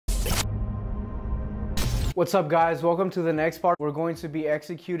What's up guys, welcome to the next part. We're going to be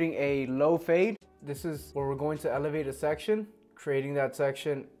executing a low fade. This is where we're going to elevate a section, creating that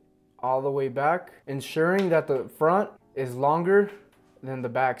section all the way back, ensuring that the front is longer than the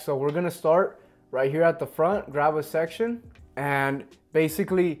back. So we're gonna start right here at the front, grab a section, and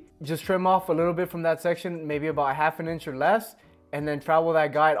basically just trim off a little bit from that section, maybe about 1/2 inch or less, and then travel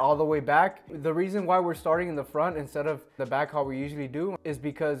that guide all the way back. The reason why we're starting in the front instead of the back how we usually do is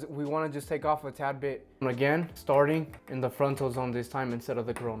because we want to just take off a tad bit. And again, starting in the frontal zone this time instead of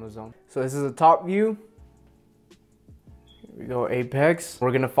the corona zone. So this is the top view. Here we go, apex.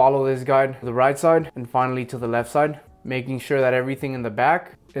 We're gonna follow this guide to the right side and finally to the left side, making sure that everything in the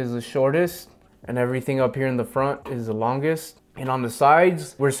back is the shortest and everything up here in the front is the longest. And on the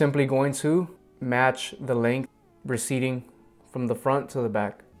sides, we're simply going to match the length proceeding from the front to the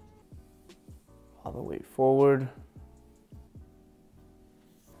back. All the way forward.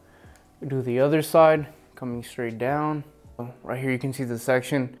 We do the other side, coming straight down. Right here you can see the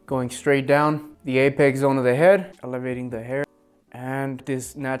section going straight down, the apex zone of the head, elevating the hair, and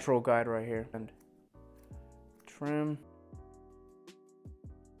this natural guide right here. And trim.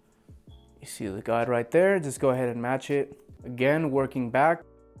 You see the guide right there, just go ahead and match it. Again, working back.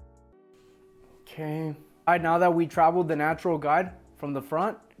 Okay. All right, now that we traveled the natural guide from the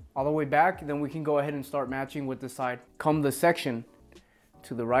front all the way back, then we can go ahead and start matching with the side. Comb the section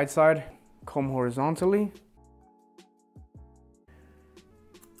to the right side, comb horizontally.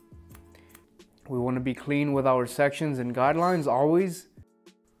 We want to be clean with our sections and guidelines always.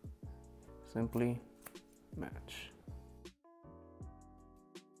 Simply match.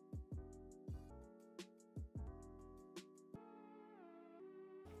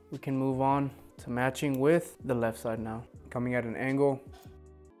 We can move on to matching with the left side now. Coming at an angle.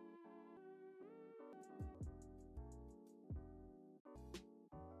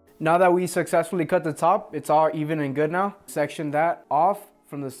 Now that we successfully cut the top, it's all even and good now. Section that off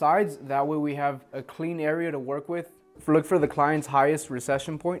from the sides. That way we have a clean area to work with. Look for the client's highest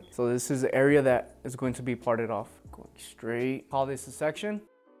recession point. So this is the area that is going to be parted off. Going straight. Call this a section.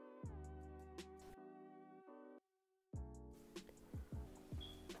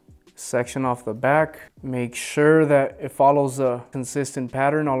 Section off the back. Make sure that it follows a consistent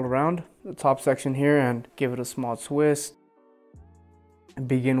pattern all around the top section here and give it a small twist and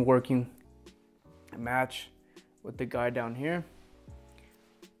begin working a match with the guide down here.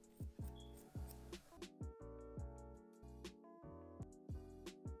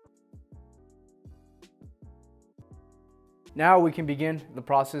 Now we can begin the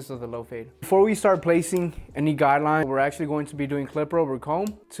process of the low fade. Before we start placing any guideline, we're actually going to be doing clipper over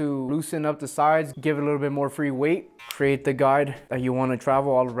comb to loosen up the sides, give it a little bit more free weight, create the guide that you want to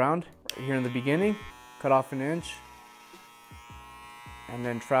travel all around. Right here in the beginning, cut off 1 inch, and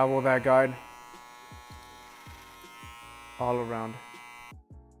then travel that guide all around.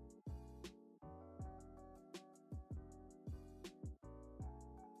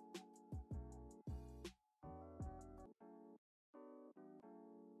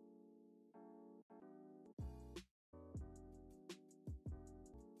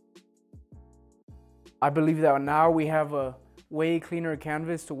 I believe that now we have a way cleaner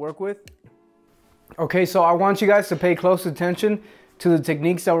canvas to work with. Okay, so I want you guys to pay close attention to the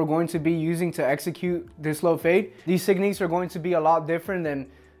techniques that we're going to be using to execute this low fade. These techniques are going to be a lot different than,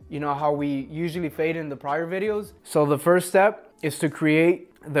 you know, how we usually fade in the prior videos. So the first step is to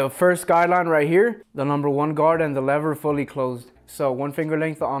create the first guideline right here, the number 1 guard and the lever fully closed. So 1 finger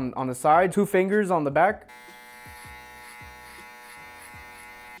length on the side, 2 fingers on the back.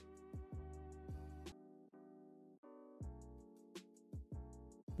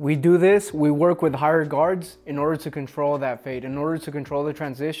 We do this, we work with higher guards in order to control that fade. In order to control the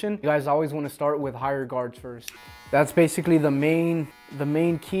transition, you guys always want to start with higher guards first. That's basically the main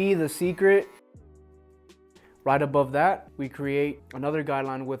key, the secret. Right above that, we create another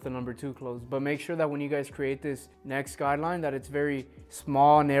guideline with the number 2 closed. But make sure that when you guys create this next guideline that it's very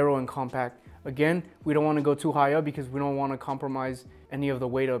small, narrow, and compact. Again, we don't want to go too high up because we don't want to compromise any of the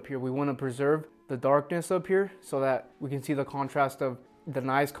weight up here. We want to preserve the darkness up here so that we can see the contrast of the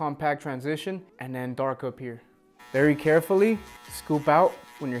nice compact transition and then dark up here. Very carefully scoop out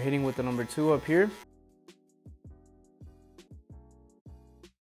when you're hitting with the number 2 up here.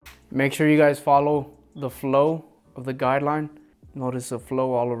 Make sure you guys follow the flow of the guideline. Notice the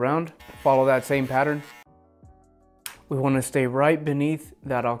flow all around. Follow that same pattern. We want to stay right beneath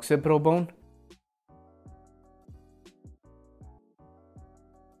that occipital bone.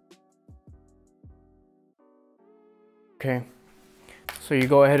 Okay. So you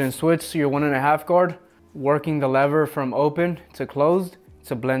go ahead and switch to your 1.5 guard, working the lever from open to closed,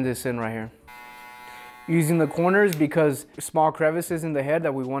 to blend this in right here. Using the corners because small crevices in the head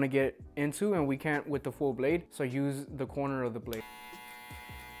that we want to get into and we can't with the full blade, so use the corner of the blade.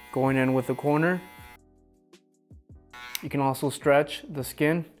 Going in with the corner. You can also stretch the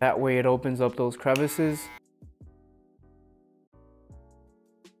skin, that way it opens up those crevices.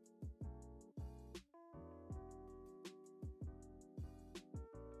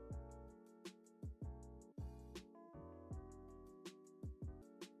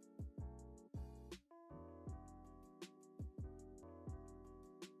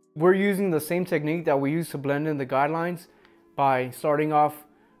 We're using the same technique that we use to blend in the guidelines by starting off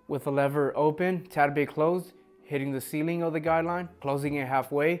with the lever open, tad bit closed, hitting the ceiling of the guideline, closing it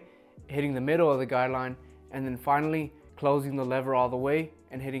halfway, hitting the middle of the guideline, and then finally closing the lever all the way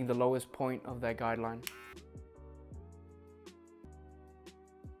and hitting the lowest point of that guideline.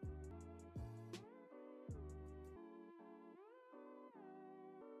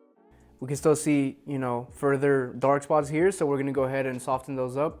 We can still see, you know, further dark spots here, so we're gonna go ahead and soften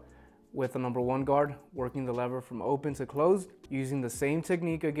those up with the number 1 guard, working the lever from open to closed, using the same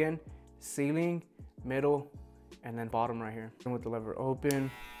technique again, ceiling, middle, and then bottom right here. And with the lever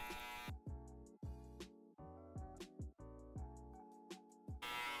open.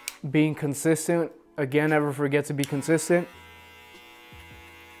 Being consistent, again, never forget to be consistent.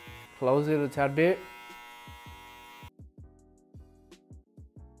 Close it a tad bit.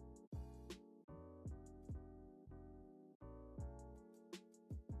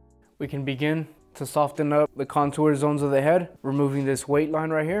 We can begin to soften up the contour zones of the head, removing this weight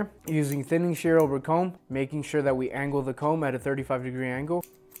line right here, using thinning shear over comb, making sure that we angle the comb at a 35-degree angle,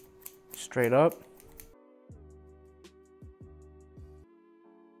 straight up.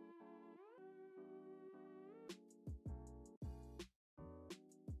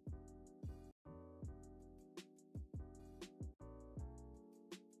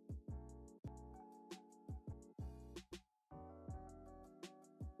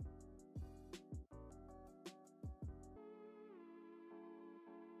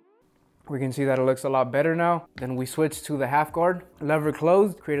 We can see that it looks a lot better now. Then we switch to the half guard. Lever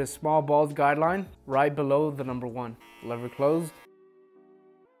closed, create a small bald guideline right below the number 1. Lever closed.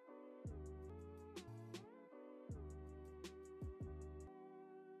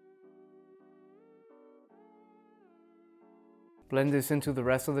 Blend this into the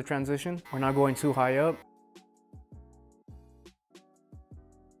rest of the transition. We're not going too high up.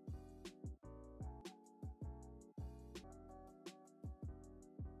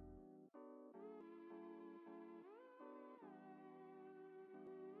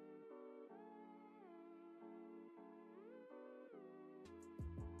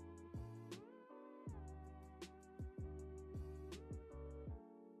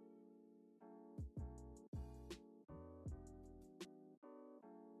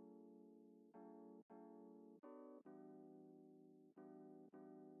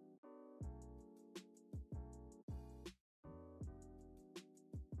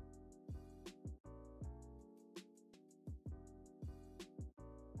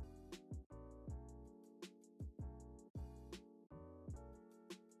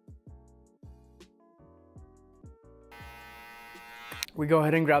 We go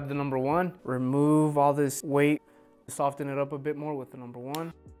ahead and grab the number 1, remove all this weight, soften it up a bit more with the number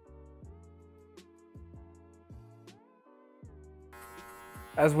 1.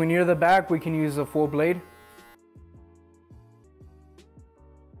 As we near the back, we can use a full blade.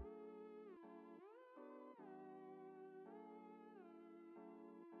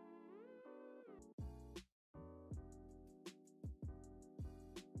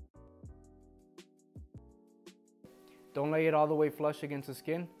 Don't lay it all the way flush against the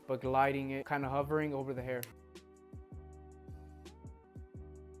skin, but gliding it, kind of hovering over the hair.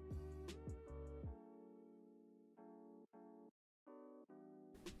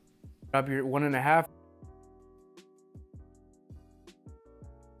 Grab your 1.5.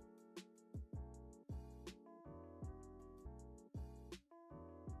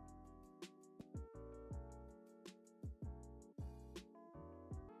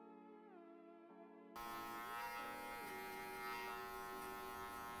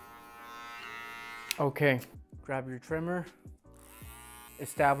 Okay, grab your trimmer,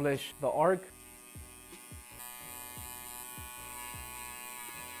 establish the arc.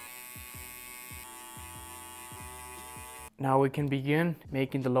 Now we can begin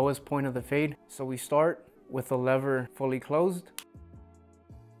making the lowest point of the fade. So we start with the lever fully closed.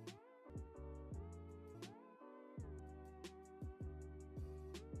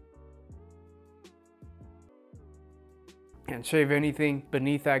 And shave anything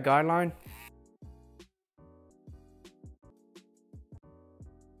beneath that guideline.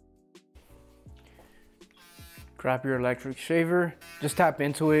 Grab your electric shaver, just tap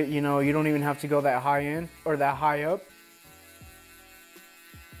into it. You know, you don't even have to go that high in or that high up.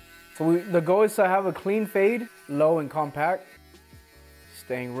 So the goal is to have a clean fade, low and compact.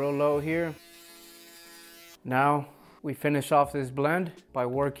 Staying real low here. Now we finish off this blend by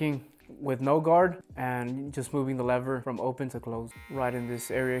working with no guard and just moving the lever from open to close right in this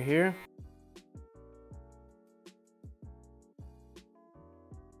area here.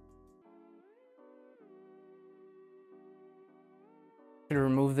 To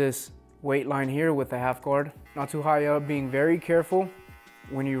remove this weight line here with the half guard, not too high up, being very careful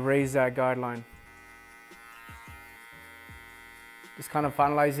when you raise that guideline. Just kind of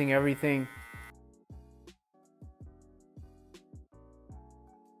finalizing everything.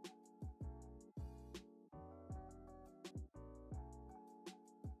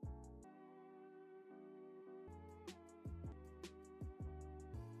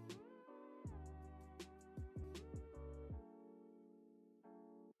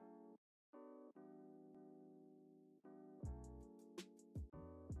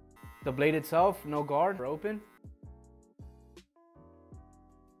 The blade itself, no guard, or open.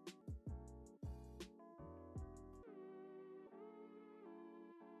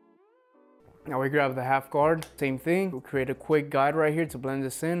 Now we grab the half guard, same thing. We'll create a quick guide right here to blend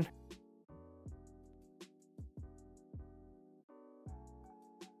this in.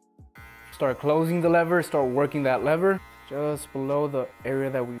 Start closing the lever, start working that lever just below the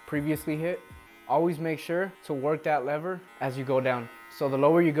area that we previously hit. Always make sure to work that lever as you go down. So the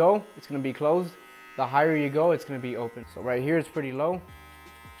lower you go, it's gonna be closed. The higher you go, it's gonna be open. So right here, it's pretty low.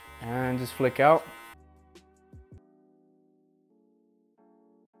 And just flick out.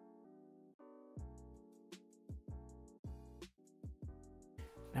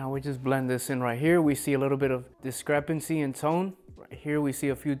 Now we just blend this in right here. We see a little bit of discrepancy in tone. Right here, we see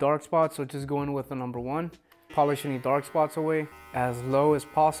a few dark spots. So just go in with the number 1. Polish any dark spots away as low as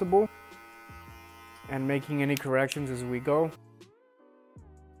possible. And making any corrections as we go.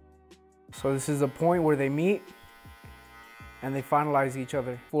 So this is the point where they meet and they finalize each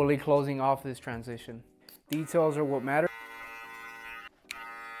other, fully closing off this transition. Details are what matter.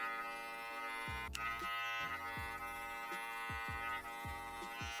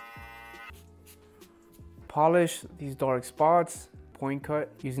 Polish these dark spots, point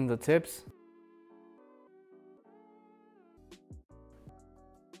cut using the tips.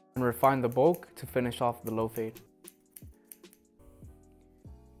 And refine the bulk to finish off the low fade.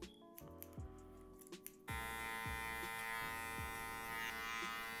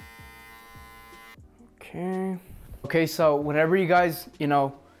 Okay, so whenever you guys,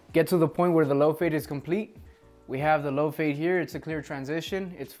 get to the point where the low fade is complete, we have the low fade here. It's a clear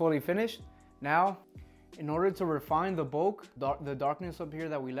transition. It's fully finished. Now, in order to refine the bulk, the darkness up here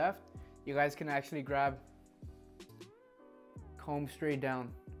that we left, you guys can actually grab, comb straight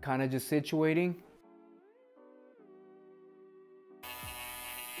down, kind of just situating.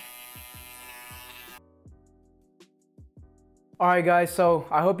 Alright guys, so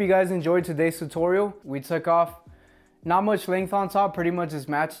I hope you guys enjoyed today's tutorial. We took off not much length on top, pretty much just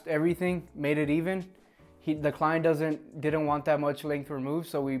matched everything, made it even. The client didn't want that much length removed,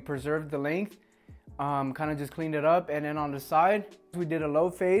 so we preserved the length, kind of just cleaned it up, and then on the side, we did a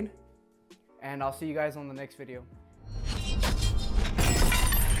low fade, and I'll see you guys on the next video.